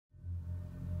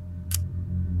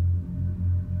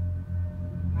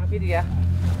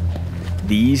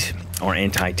These are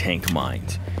anti-tank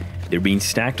mines. They're being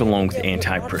stacked along with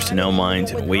anti-personnel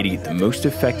mines in a way to get the most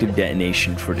effective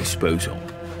detonation for disposal.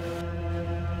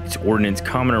 It's ordnance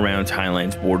common around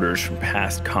Thailand's borders from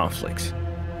past conflicts.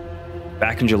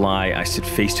 Back in July, I stood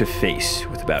face to face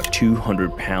with about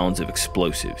 200 pounds of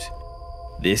explosives.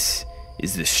 This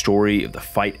is the story of the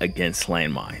fight against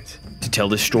landmines. To tell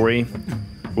this story,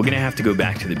 we're gonna have to go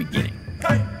back to the beginning.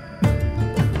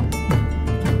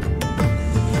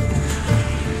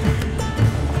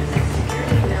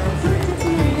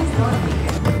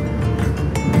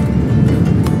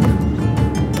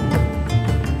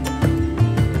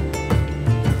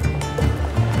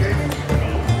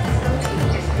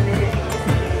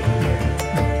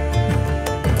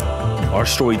 Our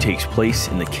story takes place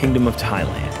in the Kingdom of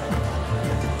Thailand.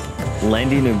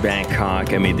 Landing in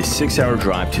Bangkok, I made the 6-hour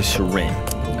drive to Surin,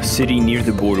 a city near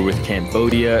the border with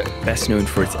Cambodia, best known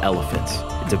for its elephants.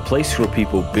 It's a place where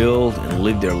people build and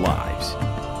live their lives.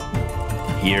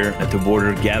 Here at the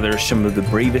border gather some of the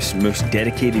bravest, most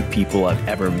dedicated people I've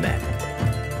ever met.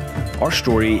 Our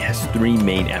story has 3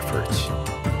 main efforts: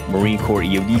 Marine Corps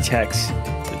EOD techs,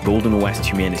 the Golden West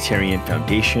Humanitarian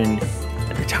Foundation,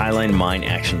 and the Thailand Mine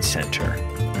Action Center.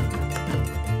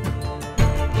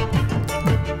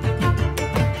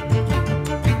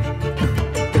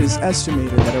 It is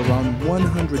estimated that around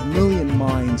 100 million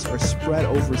mines are spread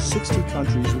over 60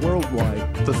 countries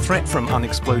worldwide. The threat from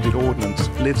unexploded ordnance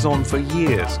lives on for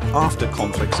years after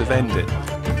conflicts have ended.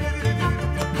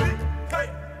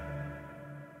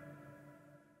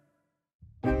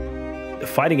 The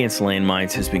fight against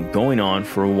landmines has been going on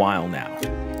for a while now.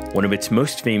 One of its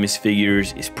most famous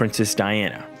figures is Princess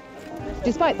Diana.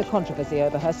 Despite the controversy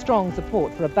over her strong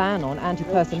support for a ban on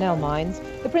anti-personnel mines,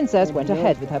 the princess went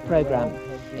ahead with her program.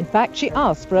 In fact, she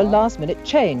asked for a last-minute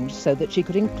change so that she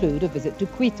could include a visit to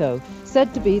Quito,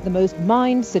 said to be the most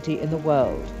mined city in the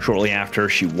world. Shortly after,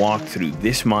 she walked through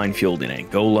this minefield in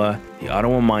Angola. The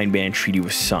Ottawa Mine Ban Treaty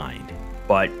was signed.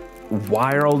 But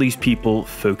why are all these people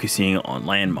focusing on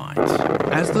landmines?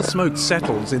 As the smoke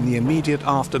settles in the immediate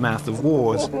aftermath of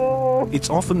wars, it's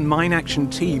often mine action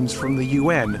teams from the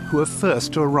UN who are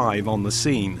first to arrive on the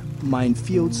scene.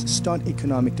 Minefields stunt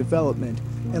economic development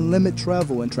and limit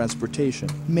travel and transportation,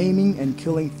 maiming and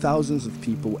killing thousands of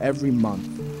people every month.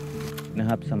 นะค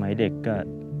รับสมัยเด็กก็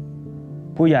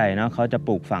ผู้ใหญ่นะเขาจะป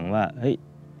ลูกฝังว่าเฮ้ย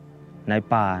ใน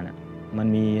ป่าน่ะมัน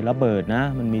มีระเบิดนะ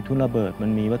มันมีทุ่นระเบิดมั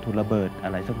นมีวัตถุระเบิดอะ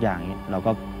ไรสักอย่างนี้เรา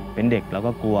ก็เป็นเด็กเรา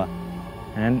ก็กลัว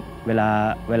ฉะนั้นเว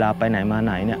ลาไปไหนมาไ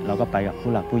หนเนี่ยเราก็ไปกับ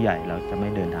ผู้หลักผู้ใหญ่เราจะไม่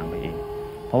เดินทางไปเอง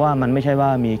เพราะว่ามันไม่ใช่ว่า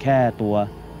มีแค่ตัว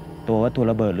วัตถุ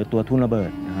ระเบิดหรือตัวทุ่นระเบิ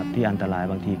ดนะครับที่อันตราย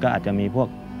บางทีก็อาจจะมีพวก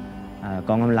ก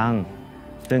องกำลัง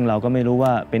ซึ่งเราก็ไม่รู้ว่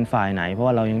าเป็นฝ่ายไหนเพราะ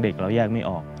ว่าเรายังเด็กเราแยกไม่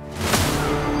ออก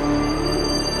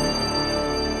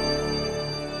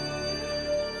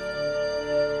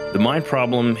The mine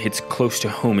problem hits close to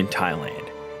home in Thailand.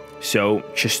 So,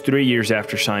 just 3 years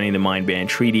after signing the Mine Ban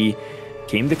Treaty,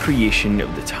 came the creation of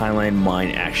the Thailand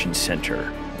Mine Action Center,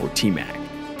 or TMAC.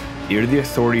 They're the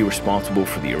authority responsible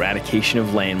for the eradication of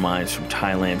landmines from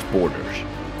Thailand's borders.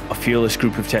 A fearless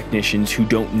group of technicians who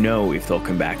don't know if they'll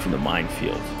come back from the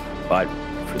minefield, but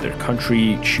for their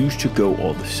country choose to go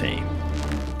all the same.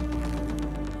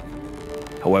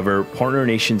 However, partner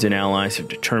nations and allies have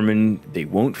determined they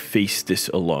won't face this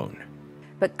alone.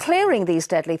 But clearing these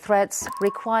deadly threats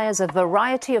requires a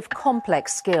variety of complex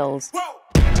skills.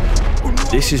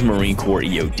 This is Marine Corps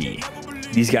EOD.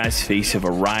 These guys face a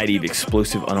variety of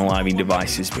explosive unaliving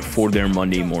devices before their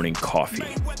Monday morning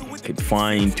coffee,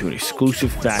 confined to an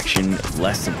exclusive faction of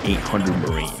less than 800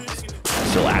 Marines,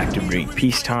 still active during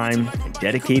peacetime and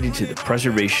dedicated to the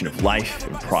preservation of life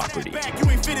and property.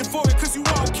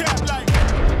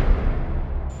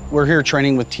 We're here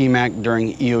training with TMAC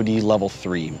during EOD Level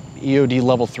 3. EOD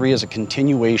Level 3 is a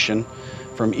continuation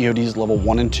from EOD's Level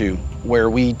 1 and 2, where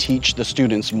we teach the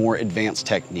students more advanced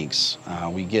techniques.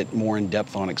 We get more in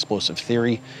depth on explosive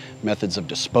theory, methods of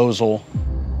disposal.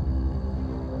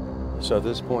 So at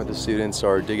this point, the students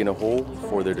are digging a hole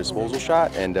for their disposal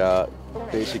shot and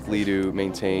basically to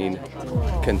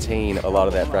contain a lot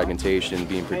of that fragmentation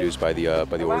being produced by the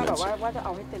ordnance.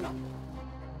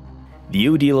 The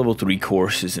EOD Level 3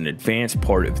 course is an advanced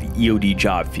part of the EOD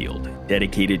job field,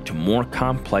 dedicated to more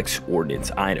complex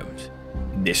ordnance items.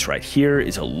 This right here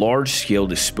is a large-scale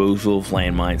disposal of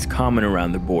landmines common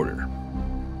around the border.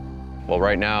 Well,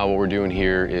 right now, what we're doing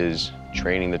here is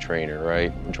training the trainer,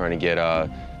 right? We're trying to get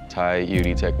Thai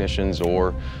EOD technicians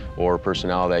or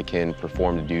personnel that can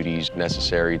perform the duties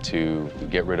necessary to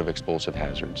get rid of explosive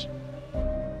hazards.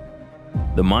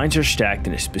 The mines are stacked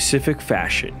in a specific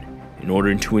fashion in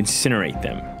order to incinerate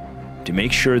them, to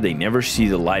make sure they never see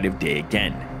the light of day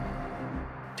again,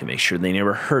 to make sure they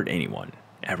never hurt anyone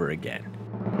ever again.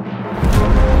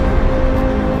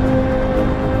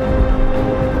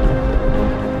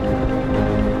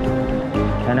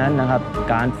ฉะนั้นนะครับ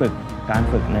การฝึ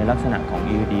กในลักษณะของ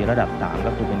EOD ระดับ 3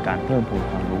 ก็คือเป็นการเพิ่มพูน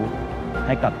ความรู้ใ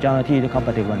ห้กับเจ้าหน้าที่ที่เขา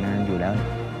ปฏิบัติงานอยู่แล้ว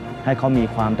ให้เขามี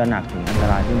ความตระหนักถึงอันต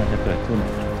รายที่มันจะเกิดขึ้น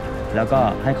แล้วก็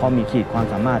ให้เขามีขีดความ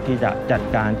สามารถที่จะจัด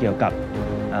การเกี่ยวกับ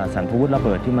สันพวุธระเ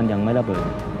บิดที่มันยังไม่ระเบิด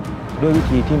ด้วยวิ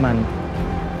ธีที่มัน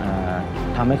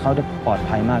ทำให้เขาได้ปลอด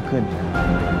ภัยมากขึ้น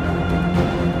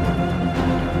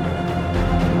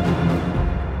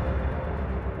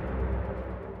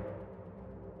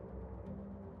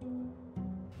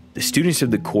The students of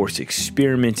the course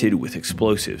experimented with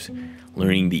explosives,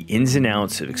 learning the ins and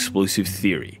outs of explosive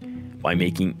theory by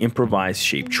making improvised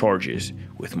shaped charges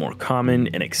with more common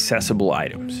and accessible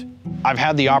items. I've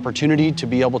had the opportunity to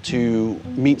be able to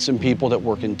meet some people that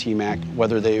work in TMAC,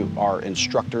 whether they are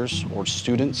instructors or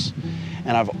students,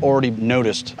 and I've already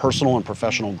noticed personal and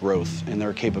professional growth in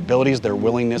their capabilities, their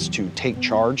willingness to take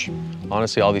charge.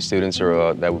 Honestly, all these students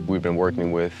that we've been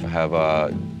working with have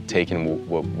taken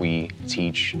what we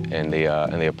teach and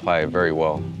they apply it very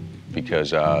well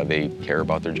because they care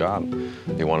about their job.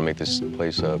 They want to make this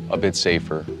place a bit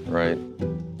safer, right?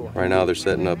 Right now they're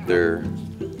setting up their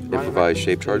improvised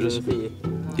shape charges,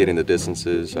 getting the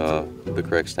distances, the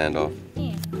correct standoff.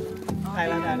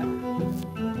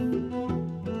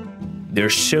 There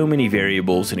are so many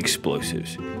variables in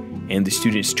explosives, and the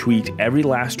students tweaked every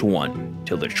last one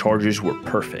till their charges were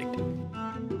perfect.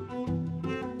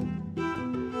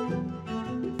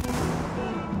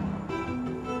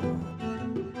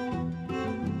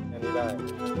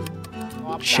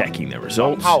 Checking the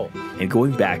results and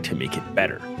going back to make it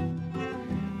better.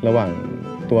 ระหว่าง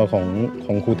ตัวข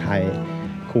องครูไทย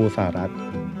ครูสหรัฐ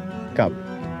กับ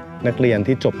นักเรียน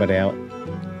ที่จบมาแล้ว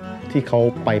ที่เขา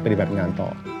ไปปฏิบัติงานต่อ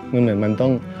เหมือนมัน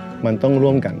ต้องร่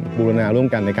วมกันบูรณาร่วม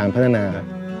กันในการพัฒนา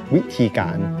วิธีก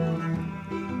าร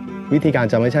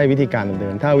จะไม่ใช่วิธีการเดิ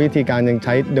มถ้าวิธีการยังใ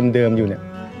ช้เดิมๆอยู่เนี่ย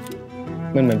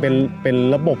มันเหมือนเป็น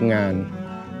ระบบงาน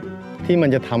ที่มัน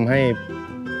จะทำให้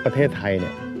ประเทศไทยเ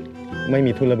นี่ยไม่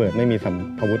มีทุนระเบิดไม่มีสัม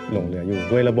ภาวุธหลงเหลืออยู่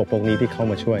ด้วยระบบพวกนี้ที่เข้า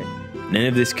มาช่วย None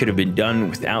of this could have been done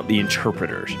without the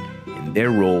interpreters in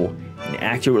their role in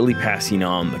accurately passing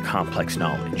on the complex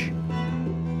knowledge.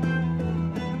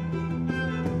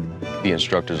 The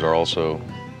instructors are also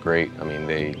great. I mean,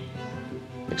 they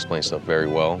explain stuff very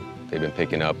well. They've been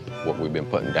picking up what we've been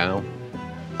putting down.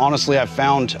 Honestly, I've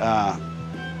found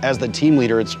as the team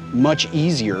leader, it's much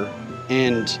easier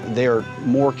and they're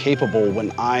more capable when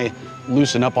I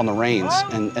loosen up on the reins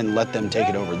and let them take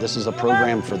it over. This is a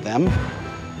program for them,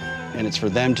 and it's for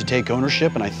them to take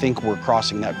ownership, and I think we're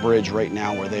crossing that bridge right now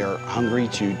where they are hungry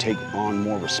to take on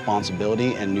more responsibility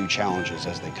and new challenges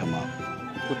as they come up.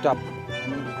 Good job.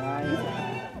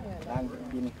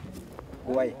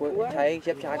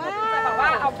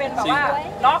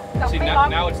 See,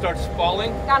 now it starts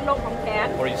falling,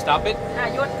 or you stop it,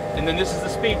 and then this is the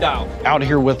speed dial. Out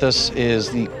here with us is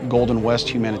the Golden West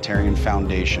Humanitarian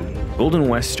Foundation. Golden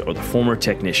West are the former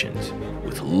technicians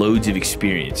with loads of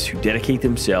experience who dedicate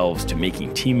themselves to making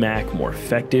TMAC more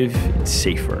effective and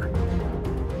safer.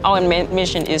 Our main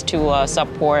mission is to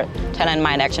support Thailand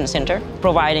Mine Action Center,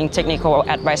 providing technical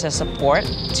advice and support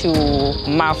to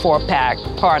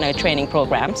MA4PAC partner training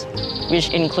programs, which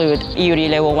include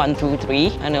EOD level 1 through 3,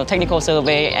 technical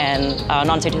survey and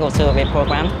non-technical survey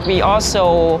program. We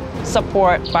also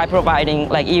support by providing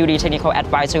EOD technical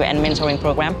advisory and mentoring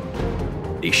program.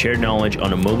 They share knowledge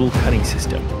on a mobile cutting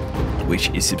system, which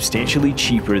is substantially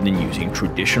cheaper than using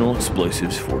traditional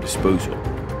explosives for disposal.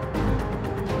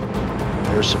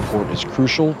 Their support is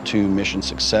crucial to mission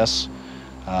success,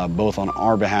 both on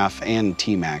our behalf and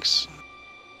TMAC's.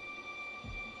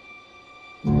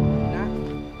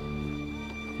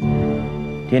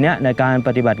 ทีนี้ในการป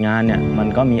ฏิบัติงานเนี่ยมัน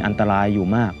ก็มีอันตรายอยู่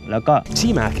มากแล้วก็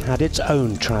TMAC had its own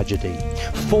tragedy.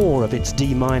 4 of its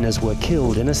D-miners were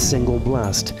killed in a single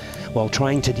blast while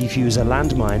trying to defuse a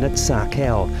landmine at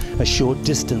Sakel, a short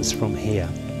distance from here.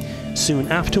 Soon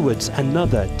afterwards,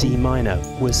 another D-miner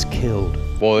was killed.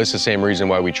 Well, it's the same reason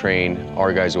why we train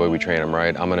our guys the way we train them,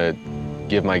 right? I'm going to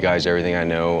give my guys everything I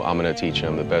know. I'm going to teach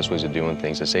them the best ways of doing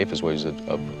things, the safest ways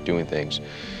of doing things,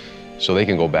 so they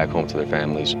can go back home to their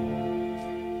families.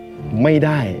 ไม่ไ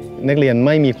ด้นักเรียนไ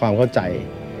ม่มีความเข้าใจ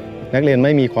นักเรียนไ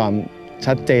ม่มีความ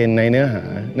ชัดเจนในเนื้อหา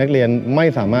นักเรียนไม่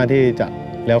สามารถที่จะ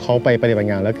แล้วเขาไปปฏิบัติ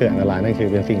งานแล้วเกิดอันตรายนั่นคือ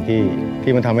เป็นสิ่ง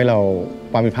ที่มันทำให้เรา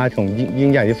ความผิดพลาดของยิ่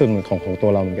งใหญ่ที่สุดของตั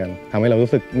วเราเหมือนกันทำให้เรา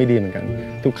รู้สึกไม่ดีเหมือนกัน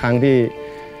ทุกครั้งที่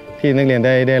นักเรียน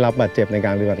ได้รับบาดเจ็บในก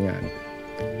ารปฏิบัติงาน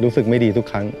รู้สึกไม่ดีทุก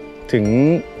ครั้ง ถึง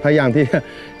พยายามที่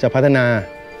จะพัฒนา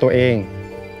ตัวเอง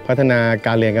พัฒนาก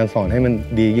ารเรียนการสอนให้มัน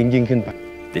ดียิ่งขึ้นไป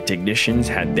The technicians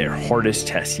had their hardest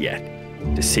test yet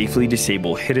to safely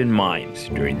disable hidden mines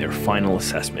during their final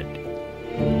assessment.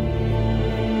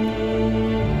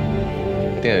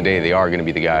 At the end of the day, they are going to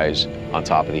be the guys on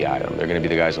top of the item. They're going to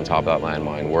be the guys on top of that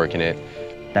landmine working it.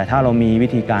 แต่ถ้าเรามีวิ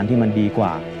ธีการที่มันดีกว่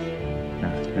าน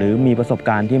ะหรือมีประสบก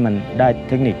ารณ์ที่มันได้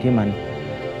เทคนิคที่มัน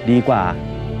ดีกว่า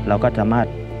เราก็สามารถ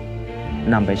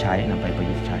นำไปใช้นำไปประ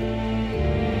ยุกต์ใช้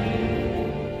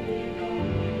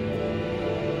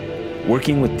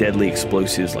Working with deadly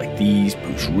explosives like these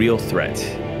pose real threats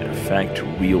that affect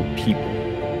real people.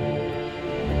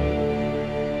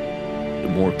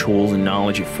 The more tools and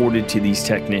knowledge afforded to these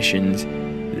technicians,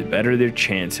 the better their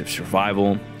chance of survival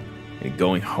and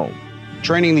going home.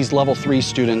 Training these level 3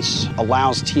 students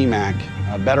allows TMAC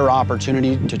a better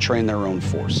opportunity to train their own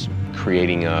force.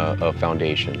 Creating a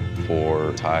foundation for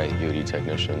Thai EOD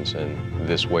technicians, and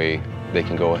this way they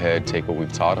can go ahead, take what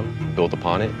we've taught them, build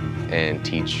upon it, and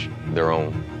teach their own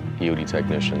EOD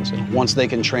technicians. Once they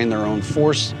can train their own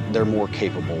force, they're more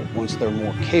capable. Once they're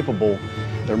more capable,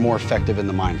 they're more effective in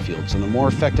the minefields. And the more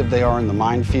effective they are in the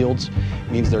minefields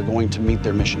means they're going to meet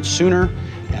their mission sooner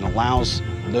and allows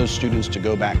those students to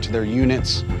go back to their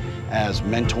units as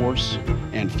mentors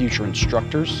and future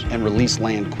instructors and release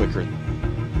land quicker.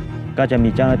 ก็จะมี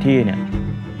เจ้าหน้าที่เนี่ย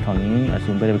ของ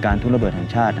ศูนย์ปฏิบัติการทุ่นระเบิดแห่ง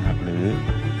ชาตินะครับหรือ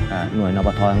หน่วยนป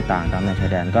ทต่างๆตามแนวชา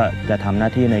ยแดนก็จะทำหน้า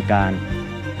ที่ในการ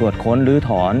ตรวจค้นรื้อ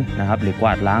ถอนนะครับหรือกว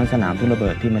าดล้างสนามทุ่นระเบิ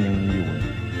ดที่มันยังมีอยู่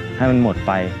ให้มันหมดไ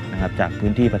ปนะครับจากพื้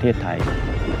นที่ประเทศไทย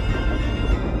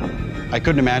I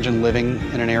couldn't imagine living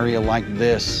in an area like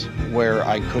this where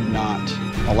I could not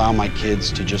allow my kids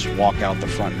to just walk out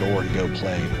the front door and go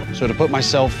play. So to put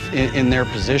myself in their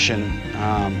position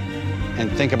and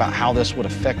think about how this would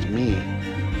affect me,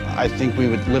 I think we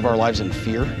would live our lives in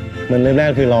fear. มันเริ่มแร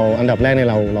กคือเราอันดับแรกใน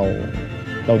เร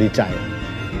าดี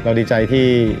ใจ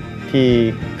ที่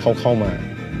เขาเข้ามา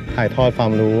ถ่ายทอดควา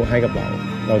มรู้ให้กับ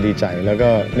เราดีใจแล้วก็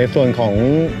ในส่วนขอ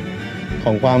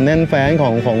งความแน่นแฟ้น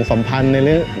ของสัมพันธ์ในเ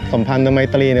รื่องสัมพันธ์ไม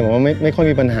ตรีเนี่ยผมว่าไม่ค่อย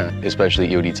มีปัญหา Especially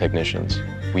EOD technicians,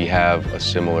 we have a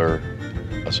similar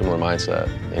mindset,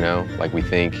 you know, like we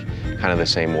think kind of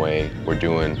the same way. We're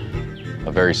doing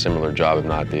a very similar job, if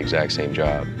not the exact same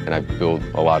job, and I've built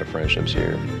a lot of friendships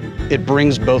here. It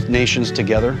brings both nations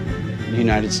together, the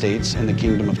United States and the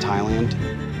Kingdom of Thailand.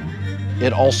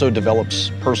 It also develops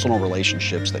personal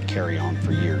relationships that carry on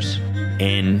for years.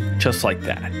 And just like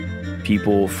that,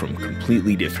 people from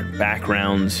completely different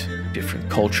backgrounds, different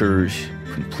cultures,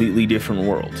 completely different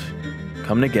worlds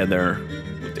come together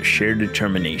with a shared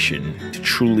determination to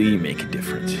truly make a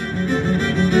difference.